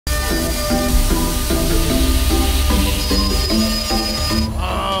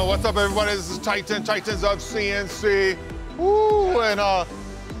What's up, everybody? This is Titans of CNC. Woo, and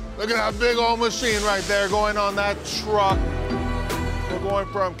look at that big old machine right there going on that truck. We're going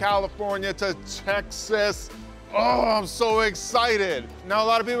from California to Texas. Oh, I'm so excited. Now, a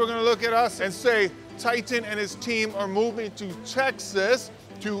lot of people are gonna look at us and say, Titan and his team are moving to Texas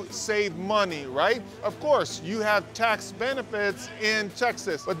to save money, right? Of course, you have tax benefits in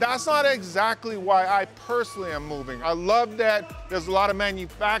Texas, but that's not exactly why I personally am moving. I love that there's a lot of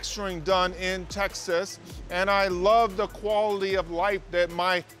manufacturing done in Texas, and I love the quality of life that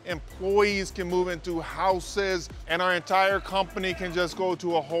my employees can move into houses, and our entire company can just go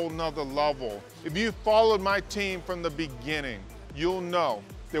to a whole nother level. If you followed my team from the beginning, you'll know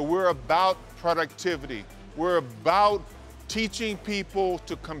that we're about productivity. We're about teaching people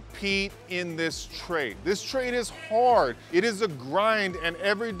to compete in this trade. This trade is hard. It is a grind, and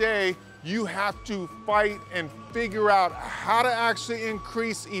every day you have to fight and figure out how to actually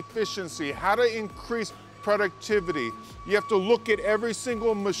increase efficiency, how to increase productivity. You have to look at every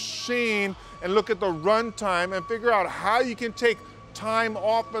single machine and look at the runtime and figure out how you can take time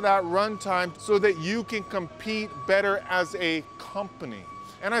off of that runtime so that you can compete better as a company.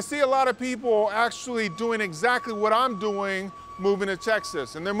 And I see a lot of people actually doing exactly what I'm doing, moving to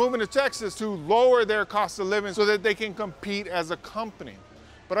Texas. And they're moving to Texas to lower their cost of living so that they can compete as a company.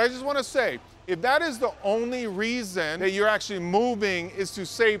 But I just want to say, if that is the only reason that you're actually moving is to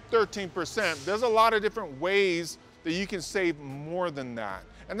save 13%, there's a lot of different ways that you can save more than that.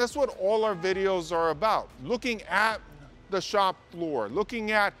 And that's what all our videos are about. Looking at the shop floor, looking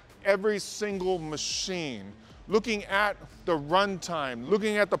at every single machine, looking at the runtime,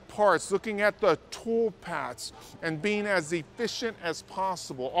 looking at the parts, looking at the tool paths, and being as efficient as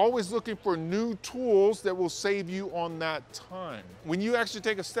possible. Always looking for new tools that will save you on that time. When you actually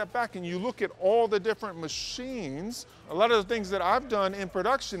take a step back and you look at all the different machines, a lot of the things that I've done in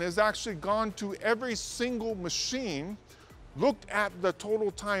production is actually gone to every single machine, looked at the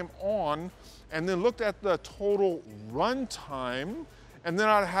total time on, and then looked at the total runtime. And then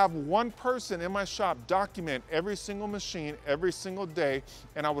I'd have one person in my shop document every single machine, every single day,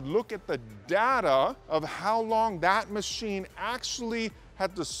 and I would look at the data of how long that machine actually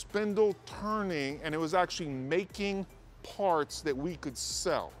had the spindle turning, and it was actually making parts that we could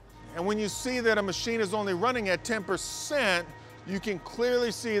sell. And when you see that a machine is only running at 10%, you can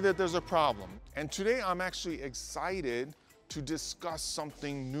clearly see that there's a problem. And today I'm actually excited to discuss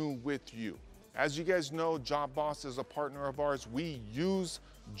something new with you. As you guys know, Job Boss is a partner of ours. We use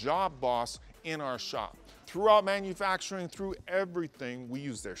Job Boss in our shop. Throughout manufacturing, through everything, we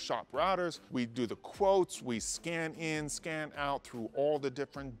use their shop routers. We do the quotes, we scan in, scan out through all the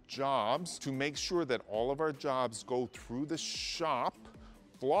different jobs to make sure that all of our jobs go through the shop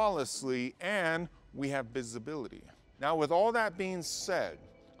flawlessly and we have visibility. Now, with all that being said,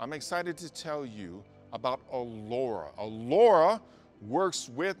 I'm excited to tell you about Allura. Allura works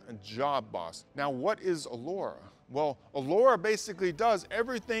with Job Boss. Now, what is Allura? Well, Allura basically does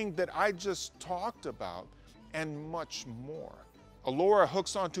everything that I just talked about and much more. Allura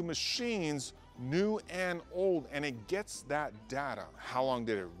hooks onto machines, new and old, and it gets that data. How long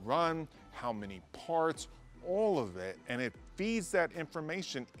did it run? How many parts? All of it, and it feeds that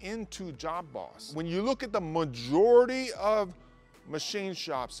information into Job Boss. When you look at the majority of machine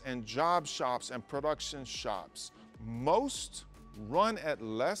shops and job shops and production shops, most run at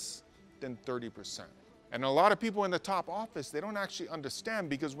less than 30%. And a lot of people in the top office, they don't actually understand,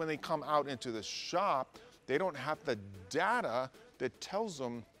 because when they come out into the shop, they don't have the data that tells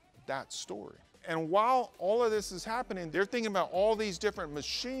them that story. And while all of this is happening, they're thinking about all these different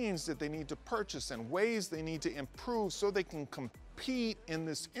machines that they need to purchase and ways they need to improve so they can compete in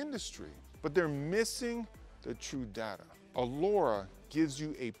this industry. But they're missing the true data. Allura gives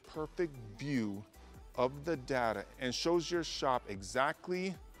you a perfect view of the data and shows your shop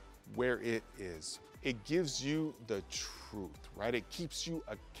exactly where it is. It gives you the truth, right? It keeps you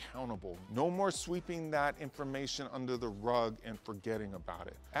accountable. No more sweeping that information under the rug and forgetting about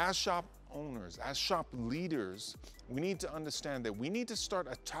it. As shop owners, as shop leaders, we need to understand that we need to start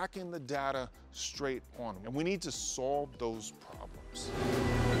attacking the data straight on, and we need to solve those problems.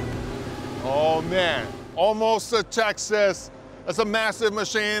 Oh man, almost to Texas. That's a massive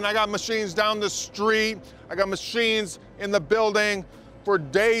machine. I got machines down the street. I got machines in the building. For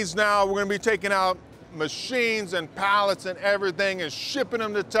days now, we're gonna be taking out machines and pallets and everything and shipping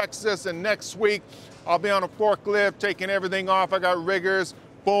them to Texas. And next week, I'll be on a forklift, taking everything off. I got riggers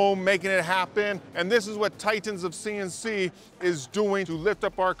boom, making it happen. And this is what Titans of CNC is doing to lift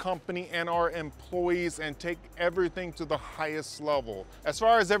up our company and our employees and take everything to the highest level. As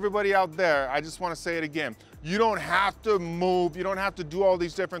far as everybody out there, I just want to say it again. You don't have to move. You don't have to do all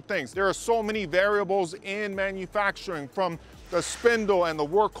these different things. There are so many variables in manufacturing, from the spindle and the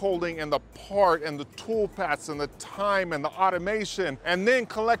work holding and the part and the tool paths and the time and the automation, and then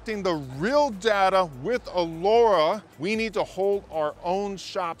collecting the real data with Allura. We need to hold our own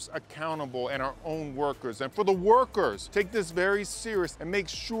shops accountable and our own workers. And for the workers, take this very serious and make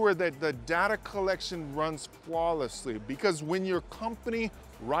sure that the data collection runs flawlessly, because when your company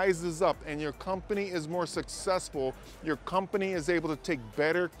rises up and your company is more successful, your company is able to take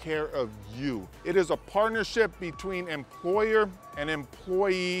better care of you. It is a partnership between employer and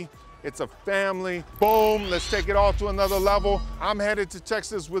employee. It's a family. Boom, let's take it all to another level. I'm headed to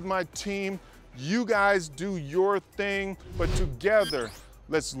Texas with my team. You guys do your thing, but together,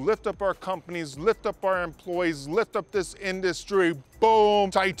 let's lift up our companies, lift up our employees, lift up this industry. Boom,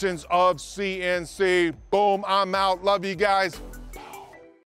 Titans of CNC. Boom, I'm out. Love you guys.